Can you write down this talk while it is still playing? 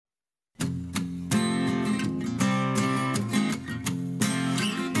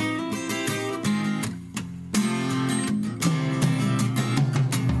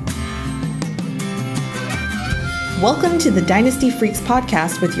Welcome to the Dynasty Freaks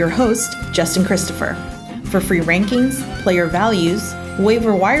podcast with your host, Justin Christopher. For free rankings, player values,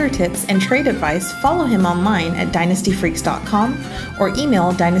 waiver wire tips, and trade advice, follow him online at dynastyfreaks.com or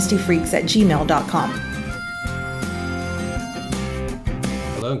email dynastyfreaks@gmail.com.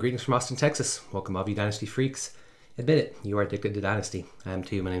 Hello and greetings from Austin, Texas. Welcome all of you Dynasty Freaks. Admit it, you are addicted to Dynasty. I am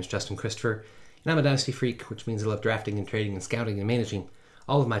too. My name is Justin Christopher, and I'm a Dynasty Freak, which means I love drafting and trading and scouting and managing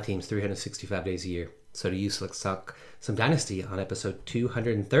all of my teams 365 days a year. So to you, so let's talk some Dynasty on episode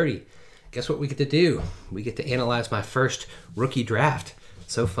 230. Guess what we get to do? We get to analyze my first rookie draft.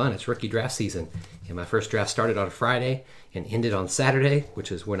 So fun. It's rookie draft season. And my first draft started on Friday and ended on Saturday, which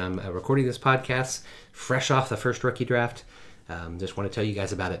is when I'm recording this podcast, fresh off the first rookie draft. Just want to tell you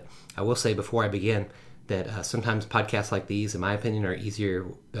guys about it. I will say before I begin that sometimes podcasts like these, in my opinion, are easier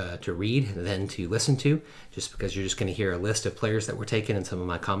to read than to listen to, just because you're just going to hear a list of players that were taken and some of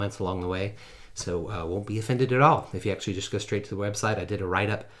my comments along the way. So won't be offended at all if you actually just go straight to the website. I did a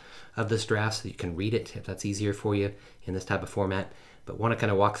write-up of this draft so you can read it if that's easier for you in this type of format. But want to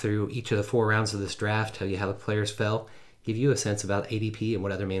kind of walk through each of the 4 rounds of this draft, tell you how the players fell, give you a sense about ADP and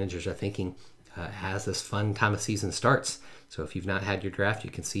what other managers are thinking as this fun time of season starts. So if you've not had your draft, you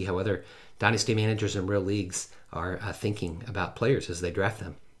can see how other dynasty managers in real leagues are thinking about players as they draft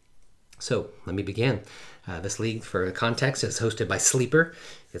them. So let me begin. This league, for context, is hosted by Sleeper.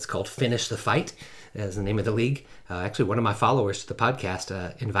 It's called Finish the Fight, as the name of the league. Actually, one of my followers to the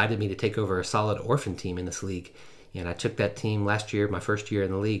podcast invited me to take over a solid orphan team in this league. And I took that team last year, my first year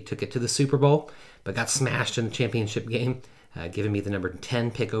in the league, took it to the Super Bowl, but got smashed in the championship game, giving me the number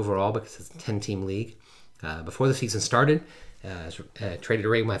 10 pick overall because it's a 10-team league. Before the season started, I traded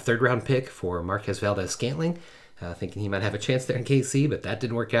away my 3rd-round pick for Marquez Valdes-Scantling, thinking he might have a chance there in KC, but that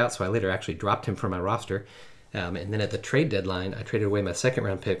didn't work out, so I later actually dropped him from my roster. And then at the trade deadline, I traded away my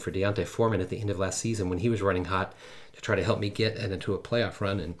 2nd-round pick for D'Onta Foreman at the end of last season when he was running hot to try to help me get into a playoff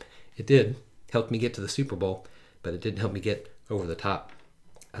run, and it did. Helped me get to the Super Bowl, but it didn't help me get over the top.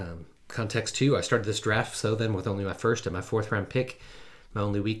 Context 2, I started this draft so then with only my 1st and my 4th-round pick. My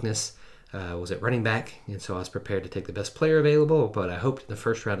only weakness was at running back, and so I was prepared to take the best player available, but I hoped in the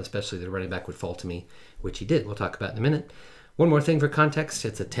 1st round especially the running back would fall to me, which he did. We'll talk about in a minute. One more thing for context,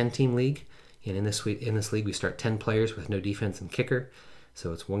 it's a 10-team league, and in this league we start 10 players with no defense and kicker,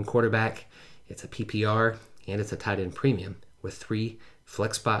 so it's 1 quarterback, it's a PPR, and it's a tight end premium with 3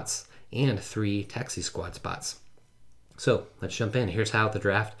 flex spots and 3 taxi squad spots. So let's jump in. Here's how the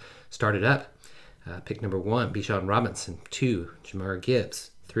draft started up. Pick number 1, Bijan Robinson. 2, Jahmyr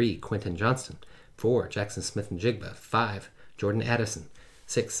Gibbs. 3, Quentin Johnston. 4, Jackson Smith-Njigba. 5, Jordan Addison.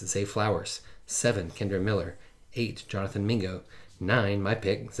 6, Zay Flowers. 7, Kendre Miller. 8, Jonathan Mingo. 9, my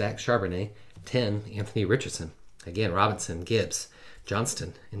pick, Zach Charbonnet. 10, Anthony Richardson. Again, Robinson, Gibbs,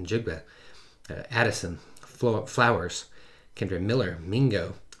 Johnston, Njigba, Addison, Flowers, Kendre Miller,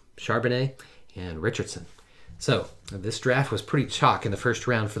 Mingo, Charbonnet, and Richardson. So this draft was pretty chalk in the first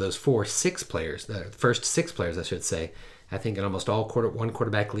round for those the first 6 players, I should say. I think in almost all one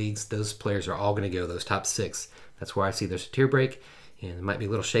quarterback leagues, those players are all going to go, those top 6. That's where I see there's a tier break, and there might be a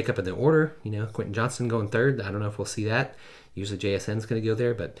little shakeup in the order. Quentin Johnston going 3rd. I don't know if we'll see that. Usually JSN's going to go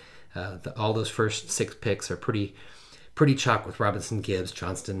there, but all those first 6 picks are pretty chalk with Robinson, Gibbs,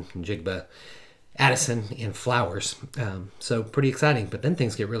 Johnston, Njigba, Addison, and Flowers. So pretty exciting, but then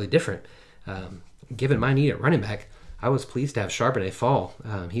things get really different. Given my need at running back, I was pleased to have Charbonnet fall.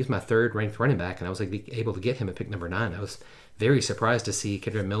 He's my 3rd ranked running back, and I was able to get him at pick number 9. I was very surprised to see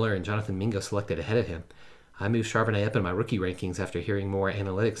Kendre Miller and Jonathan Mingo selected ahead of him. I moved Charbonnet up in my rookie rankings after hearing more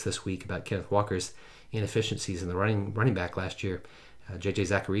analytics this week about Kenneth Walker's inefficiencies in the running back last year. J.J.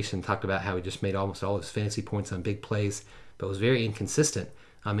 Zacharyson talked about how he just made almost all of his fantasy points on big plays, but was very inconsistent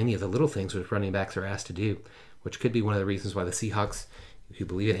on many of the little things which running backs are asked to do, which could be one of the reasons why the Seahawks, who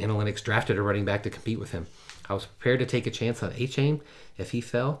believe in analytics, drafted a running back to compete with him. I was prepared to take a chance on Achane if he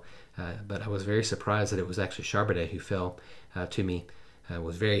fell, but I was very surprised that it was actually Charbonnet who fell to me. I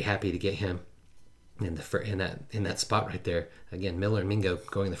was very happy to get him in that spot right there. Again, Miller and Mingo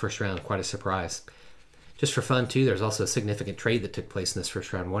going in the 1st round, quite a surprise. Just for fun, too, there's also a significant trade that took place in this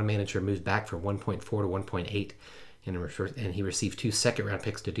 1st round. One manager moved back from 1.4 to 1.8, and he received 2 2nd-round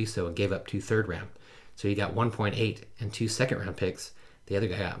picks to do so and gave up 2 3rd-round. So he got 1.8 and 2 2nd-round picks. The other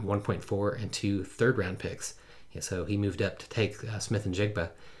guy got 1.4 and 2 3rd-round picks. And so he moved up to take Smith-Njigba,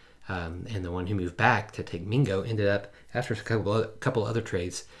 and the one who moved back to take Mingo ended up, after a couple other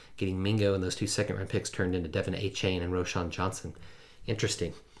trades, getting Mingo and those 2 2nd-round picks turned into Devin Achane and Roschon Johnson.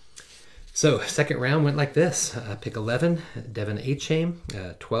 Interesting. So 2nd round went like this. Pick 11, Devin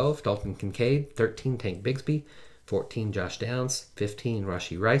Achane. 12, Dalton Kincaid. 13, Tank Bigsby. 14, Josh Downs. 15,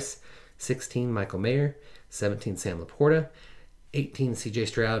 Rashee Rice. 16, Michael Mayer. 17 Sam Laporta, 18 CJ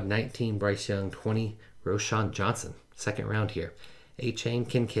Stroud, 19 Bryce Young, 20 Roschon Johnson. Second round here. Achane,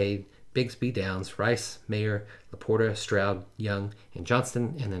 Kincaid, Bigsby, Downs, Rice, Mayer, Laporta, Stroud, Young, and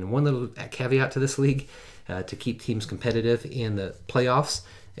Johnston. And then one little caveat to this league to keep teams competitive in the playoffs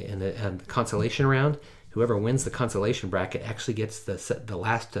and the consolation round. Whoever wins the consolation bracket actually gets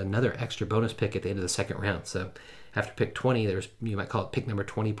another extra bonus pick at the end of the second round. So after pick 20, you might call it pick number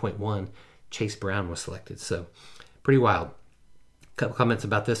 20.1, Chase Brown was selected. So pretty wild. A couple comments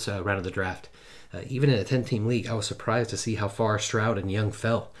about this round of the draft. Even in a 10-team league, I was surprised to see how far Stroud and Young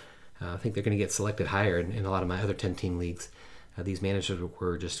fell. I think they're going to get selected higher in a lot of my other 10-team leagues. These managers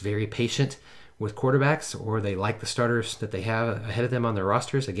were just very patient with quarterbacks, or they like the starters that they have ahead of them on their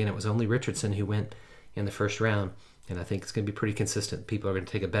rosters. Again, it was only Richardson who went in the first round, and I think it's going to be pretty consistent. People are going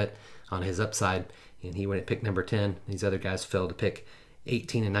to take a bet on his upside, and he went at pick number 10. These other guys fell to pick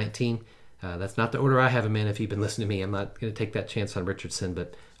 18 and 19. That's not the order I have him in. If you've been listening to me, I'm not going to take that chance on Richardson,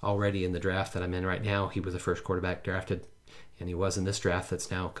 but already in the draft that I'm in right now, he was the first quarterback drafted, and he was in this draft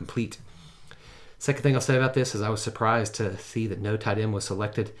that's now complete. Second thing I'll say about this is I was surprised to see that no tight end was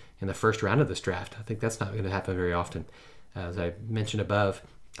selected in the first round of this draft. I think that's not going to happen very often. As I mentioned above,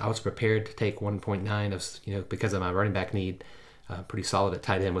 I was prepared to take 1.9 of, because of my running back need, pretty solid at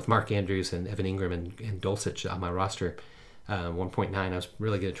tight end with Mark Andrews and Evan Ingram and Dulcich on my roster. 1.9, I was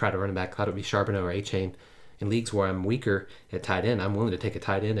really going to try to run back. Thought it would be Charbonnet or Achane. In leagues where I'm weaker at tight end, I'm willing to take a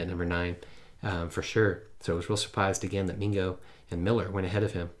tight end at number 9 for sure. So I was real surprised again that Mingo and Miller went ahead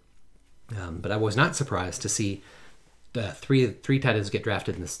of him. But I was not surprised to see the three tight ends get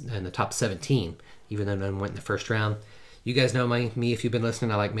drafted in the top 17, even though none went in the first round. You guys know me if you've been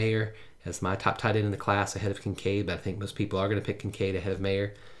listening. I like Mayer as my top tight end in the class ahead of Kincaid, but I think most people are going to pick Kincaid ahead of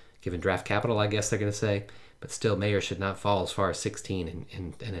Mayer, given draft capital, I guess they're going to say. But still, Mayer should not fall as far as 16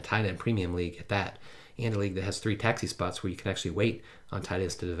 in a tight end premium league at that, and a league that has 3 taxi spots where you can actually wait on tight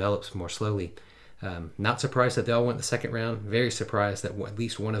ends to develop more slowly. Not surprised that they all went in the second round. Very surprised that at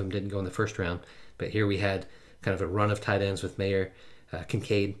least one of them didn't go in the first round. But here we had kind of a run of tight ends with Mayer,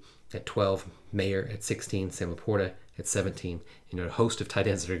 Kincaid at 12, Mayer at 16, Sam Laporta at 17. A host of tight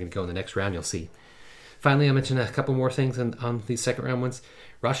ends that are going to go in the next round, you'll see. Finally, I mentioned a couple more things on these second round ones.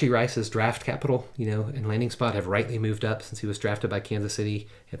 Rashee Rice's draft capital, and landing spot have rightly moved up since he was drafted by Kansas City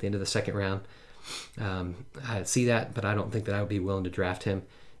at the end of the second round. I see that, but I don't think that I would be willing to draft him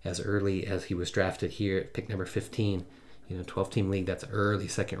as early as he was drafted here at pick number 15. 12-team league, that's early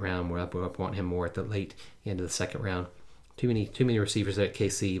second round. We're up want him more at the late end of the second round. Too many receivers there at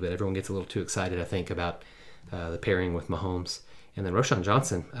KC, but everyone gets a little too excited, I think, about the pairing with Mahomes. And then Roschon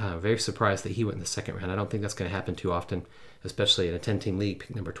Johnson, very surprised that he went in the second round. I don't think that's going to happen too often, especially in a 10-team league,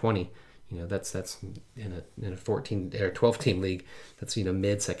 pick number 20. That's in a 14 or 12-team league. That's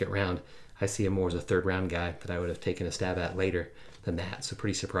mid second round. I see him more as a third round guy that I would have taken a stab at later than that. So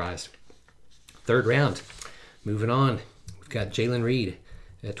pretty surprised. Third round, moving on. We've got Jalen Reed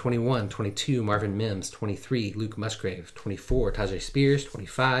at 21, 22 Marvin Mims, 23 Luke Musgrave, 24 Tyjae Spears,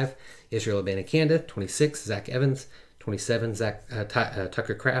 25 Israel Abanikanda, 26 Zach Evans, 27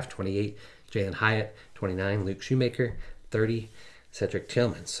 Tucker Kraft, 28 Jalen Hyatt, 29 Luke Shoemaker, 30 Cedric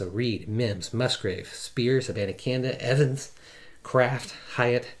Tillman. So Reed, Mims, Musgrave, Spears, Abanikanda, Evans, Kraft,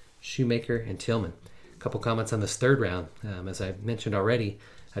 Hyatt, Shoemaker, and Tillman. A couple comments on this third round. As I mentioned already,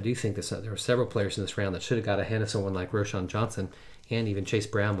 I do think there were several players in this round that should have got ahead of someone like Roschon Johnson and even Chase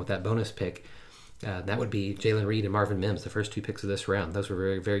Brown with that bonus pick. That would be Jalen Reed and Marvin Mims, the first 2 picks of this round. Those were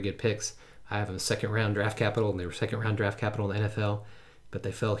very, very good picks. I have a second round draft capital, and they were second round draft capital in the NFL, but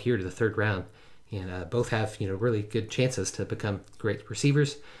they fell here to the third round. And both have really good chances to become great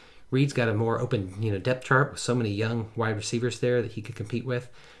receivers. Reed's got a more open depth chart with so many young wide receivers there that he could compete with.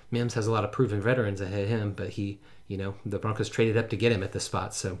 Mims has a lot of proven veterans ahead of him, but the Broncos traded up to get him at this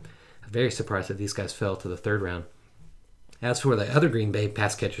spot. So I'm very surprised that these guys fell to the third round. As for the other Green Bay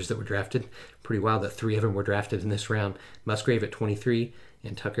pass catchers that were drafted, pretty wild that 3 of them were drafted in this round. Musgrave at 23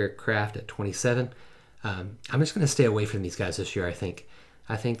 and Tucker Kraft at 27. I'm just going to stay away from these guys this year, I think.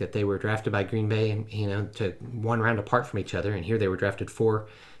 I think that they were drafted by Green Bay, to 1 round apart from each other, and here they were drafted 4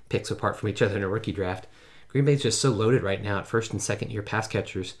 picks apart from each other in a rookie draft. Green Bay's just so loaded right now at first and second year pass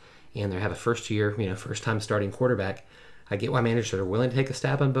catchers, and they have a first time starting quarterback. I get why managers are willing to take a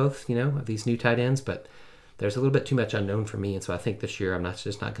stab on both, of these new tight ends, but there's a little bit too much unknown for me, and so I think this year I'm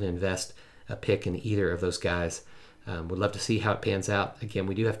just not going to invest a pick in either of those guys. Would love to see how it pans out. Again,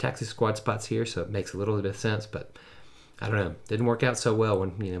 we do have taxi squad spots here, so it makes a little bit of sense, but I don't know. Didn't work out so well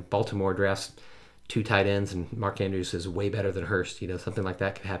when Baltimore drafts 2 tight ends and Mark Andrews is way better than Hurst. Something like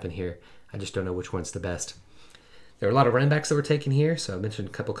that could happen here. I just don't know which one's the best. There are a lot of running backs that were taken here, so I mentioned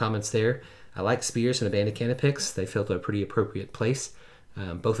a couple comments there. I like Spears and Abanikanda picks. They filled a pretty appropriate place.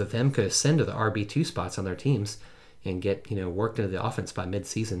 Both of them could ascend to the RB2 spots on their teams and get worked into the offense by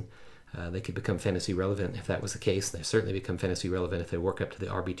mid-season. They could become fantasy relevant if that was the case. They certainly become fantasy relevant if they work up to the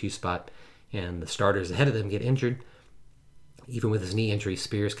RB2 spot and the starters ahead of them get injured. Even with his knee injury,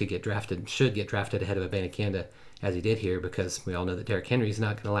 Spears should get drafted ahead of Abanikanda, as he did here, because we all know that Derrick Henry is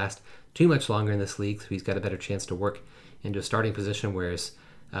not going to last too much longer in this league, so he's got a better chance to work into a starting position, whereas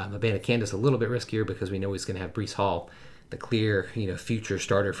Abanikanda is a little bit riskier because we know he's going to have Breece Hall, the clear future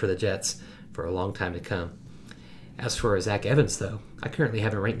starter for the Jets for a long time to come. As for Zach Evans, though, I currently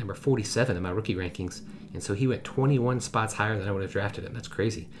have him ranked number 47 in my rookie rankings, and so he went 21 spots higher than I would have drafted him. That's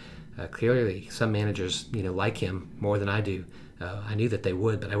crazy. Clearly, some managers like him more than I do. I knew that they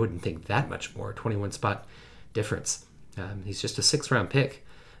would, but I wouldn't think that much more. 21 spot difference. He's just a 6th-round pick.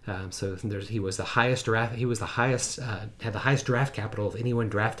 So he was the highest draft. He was the highest, had the highest draft capital of anyone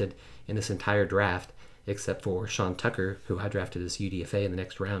drafted in this entire draft, except for Sean Tucker, who I drafted as UDFA in the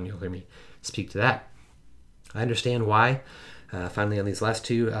next round. You'll hear me speak to that. I understand why. Finally, on these last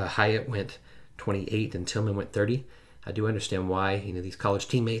two, Hyatt went 28 and Tillman went 30. I do understand why. These college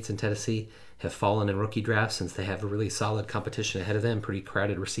teammates in Tennessee have fallen in rookie drafts since they have a really solid competition ahead of them, pretty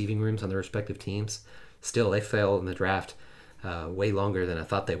crowded receiving rooms on their respective teams. Still, they fell in the draft way longer than I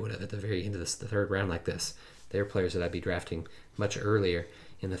thought they would have at the very end of the 3rd round like this. They're players that I'd be drafting much earlier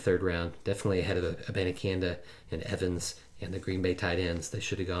in the 3rd round, definitely ahead of Abanikanda and Evans and the Green Bay tight ends. They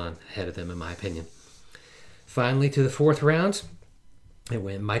should have gone ahead of them, in my opinion. Finally, to the 4th round, it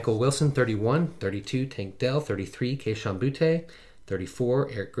went Michael Wilson, 31, 32, Tank Dell, 33, Kayshon Boutte, 34,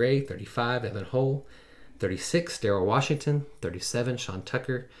 Eric Gray, 35, Evan Hull, 36, Darrell Washington, 37, Sean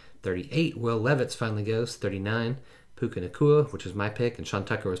Tucker, 38, Will Levis finally goes, 39, Puka Nacua, which was my pick, and Sean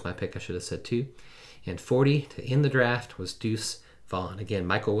Tucker was my pick, I should have said too. And 40 to end the draft was Deuce Vaughn. Again,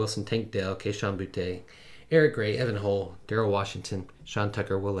 Michael Wilson, Tank Dell, Kayshon Boutte, Eric Gray, Evan Hull, Darrell Washington, Sean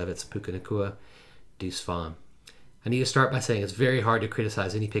Tucker, Will Levis, Puka Nacua, Deuce Vaughn. I need to start by saying it's very hard to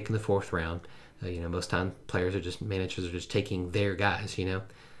criticize any pick in the 4th round. Most time managers are just taking their guys,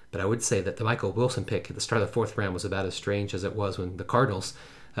 But I would say that the Michael Wilson pick at the start of the 4th round was about as strange as it was when the Cardinals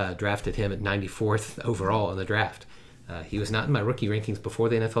drafted him at 94th overall in the draft. He was not in my rookie rankings before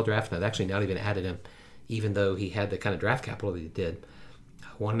the NFL draft, and I'd actually not even added him, even though he had the kind of draft capital that he did.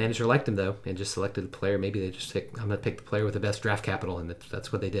 One manager liked him, though, and just selected a player. Maybe they just I'm going to pick the player with the best draft capital, and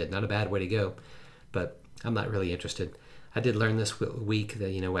that's what they did. Not a bad way to go, but I'm not really interested. I did learn this week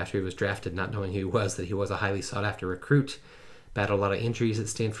that, after he was drafted, not knowing who he was, that he was a highly sought-after recruit. Battled a lot of injuries at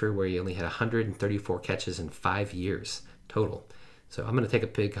Stanford, where he only had 134 catches in 5 years total. So I'm going to take a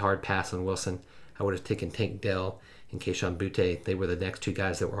big, hard pass on Wilson. I would have taken Tank Dell and Kayshon Boutte. They were the next 2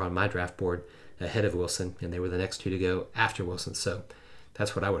 guys that were on my draft board ahead of Wilson, and they were the next 2 to go after Wilson. So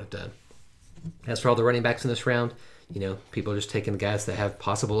that's what I would have done. As for all the running backs in this round, people are just taking the guys that have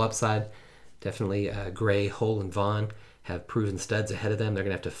possible upside. Definitely Gray, Hull, and Vaughn have proven studs ahead of them. They're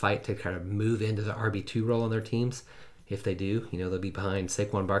going to have to fight to kind of move into the RB2 role on their teams. If they do, they'll be behind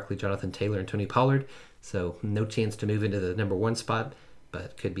Saquon Barkley, Jonathan Taylor, and Tony Pollard. So no chance to move into the number 1 spot,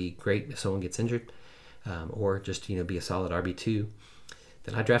 but could be great if someone gets injured, or just be a solid RB2.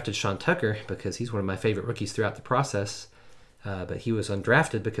 Then I drafted Sean Tucker because he's one of my favorite rookies throughout the process, but he was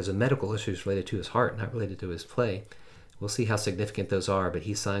undrafted because of medical issues related to his heart, not related to his play. We'll see how significant those are, but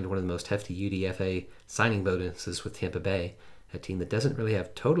he signed one of the most hefty UDFA signing bonuses with Tampa Bay, a team that doesn't really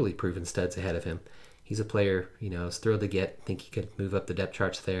have totally proven studs ahead of him. He's a player, I was thrilled to get. I think he could move up the depth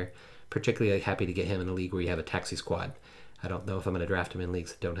charts there. Particularly happy to get him in a league where you have a taxi squad. I don't know if I'm going to draft him in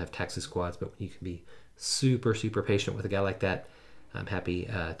leagues that don't have taxi squads, but you can be super, super patient with a guy like that. I'm happy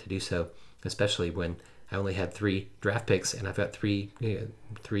to do so, especially when I only had 3 draft picks and I've got three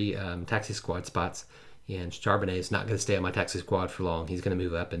taxi squad spots. And Charbonnet is not going to stay on my taxi squad for long. He's going to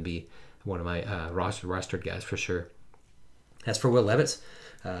move up and be one of my rostered guys for sure. As for Will Levis,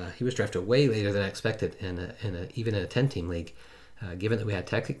 he was drafted way later than I expected, even in a 10-team league. Given that we had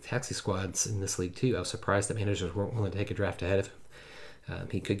taxi squads in this league too, I was surprised that managers weren't willing to take a draft ahead of him.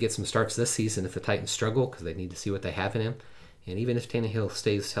 He could get some starts this season if the Titans struggle, because they need to see what they have in him. And even if Tannehill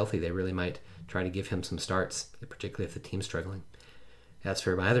stays healthy, they really might try to give him some starts, particularly if the team's struggling. As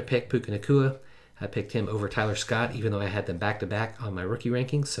for my other pick, Puka Nacua, I picked him over Tyler Scott, even though I had them back-to-back on my rookie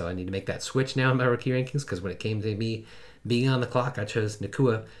rankings. So I need to make that switch now in my rookie rankings, because when it came to me being on the clock, I chose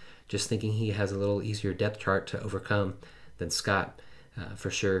Nacua, just thinking he has a little easier depth chart to overcome than Scott, for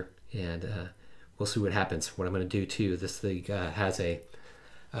sure. And we'll see what happens. What I'm going to do, too, this league has a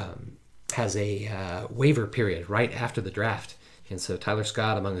waiver period right after the draft. And so Tyler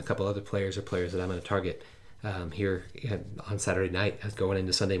Scott, among a couple other players, are players that I'm going to target here on Saturday night going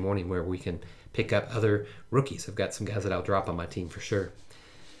into Sunday morning, where we can pick up other rookies. I've got some guys that I'll drop on my team for sure.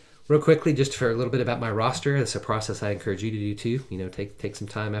 Real quickly, just for a little bit about my roster, it's a process I encourage you to do too. Take some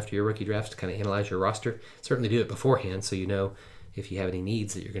time after your rookie drafts to kind of analyze your roster. Certainly do it beforehand so you know if you have any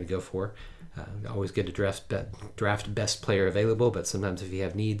needs that you're going to go for. Always good to draft best player available, but sometimes if you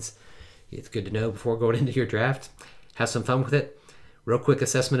have needs, it's good to know before going into your draft. Have some fun with it. Real quick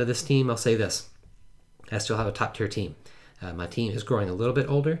assessment of this team, I'll say this. I still have a top-tier team. My team is growing a little bit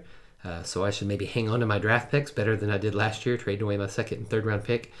older, so I should maybe hang on to my draft picks better than I did last year, trading away my second and third round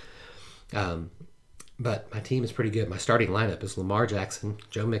pick. But my team is pretty good. My starting lineup is Lamar Jackson,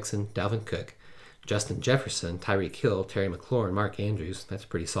 Joe Mixon, Dalvin Cook, Justin Jefferson, Tyreek Hill, Terry McLaurin, Mark Andrews. That's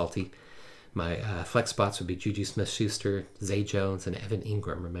pretty salty. My flex spots would be Juju Smith-Schuster, Zay Jones, and Evan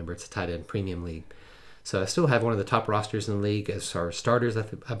Ingram. Remember, it's a tight end premium league. So I still have one of the top rosters in the league as far as starters,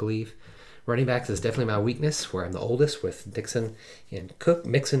 I believe. Running backs is definitely my weakness, where I'm the oldest with Mixon and Cook.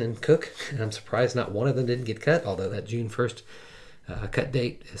 And I'm surprised not one of them didn't get cut, although that June 1st cut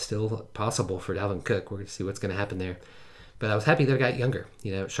date is still possible for Dalvin Cook. We're going to see what's going to happen there. But I was happy that I got younger.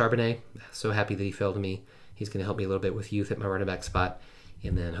 Charbonnet, so happy that he fell to me. He's going to help me a little bit with youth at my running back spot.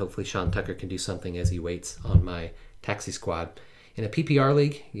 And then hopefully Sean Tucker can do something as he waits on my taxi squad. In a PPR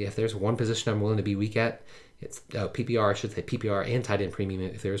league, if there's one position I'm willing to be weak at, it's PPR and tight end premium.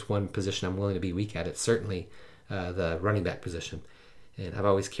 If there's one position I'm willing to be weak at, it's certainly the running back position. And I've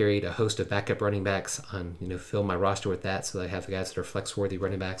always carried a host of backup running backs on, fill my roster with that, so that I have the guys that are flex-worthy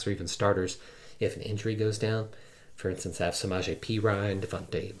running backs or even starters if an injury goes down. For instance, I have Samaje Perine,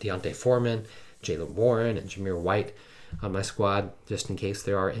 Deontay Foreman, Jaylen Warren, and Jameer White on my squad, just in case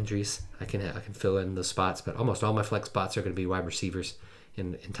there are injuries. I can fill in the spots, but almost all my flex spots are going to be wide receivers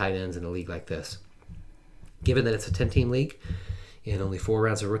and tight ends in a league like this. Given that it's a 10-team league and only 4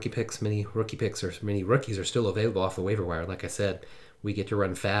 rounds of rookie picks, many rookies are still available off the waiver wire. Like I said, we get to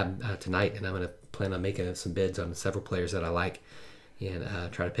run Fab tonight, and I'm going to plan on making some bids on several players that I like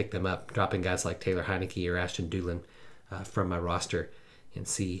and try to pick them up, dropping guys like Taylor Heineke or Ashton Dulin from my roster and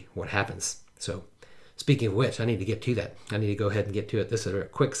see what happens. So speaking of which, I need to get to that. I need to go ahead and get to it. This is a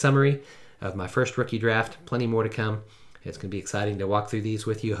quick summary of my first rookie draft. Plenty more to come. It's going to be exciting to walk through these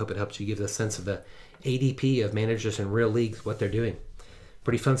with you. I hope it helps you give a sense of the ADP of managers in real leagues, what they're doing.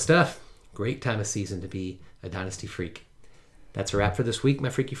 Pretty fun stuff. Great time of season to be a Dynasty Freak. That's a wrap for this week, my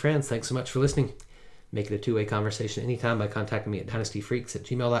freaky friends. Thanks so much for listening. Make it a two-way conversation anytime by contacting me at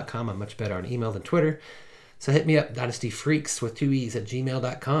dynastyfreaks@gmail.com. I'm much better on email than Twitter. So hit me up, dynastyfreaks with 2 E's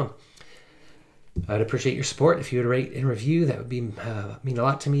 @gmail.com. I'd appreciate your support if you would rate and review. That would mean a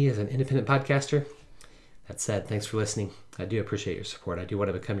lot to me as an independent podcaster. That said, thanks for listening. I do appreciate your support. I do want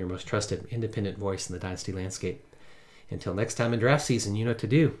to become your most trusted independent voice in the Dynasty landscape. Until next time in draft season, you know what to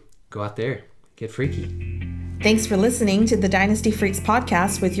do. Go out there, get freaky. Thanks for listening to the Dynasty Freaks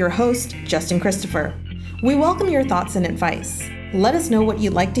podcast with your host, Justin Christopher. We welcome your thoughts and advice. Let us know what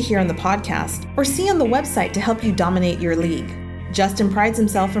you'd like to hear on the podcast or see on the website to help you dominate your league. Justin prides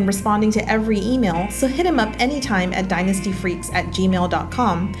himself in responding to every email, so hit him up anytime at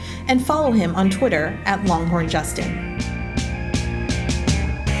dynastyfreaks@gmail.com and follow him on Twitter @LonghornJustin.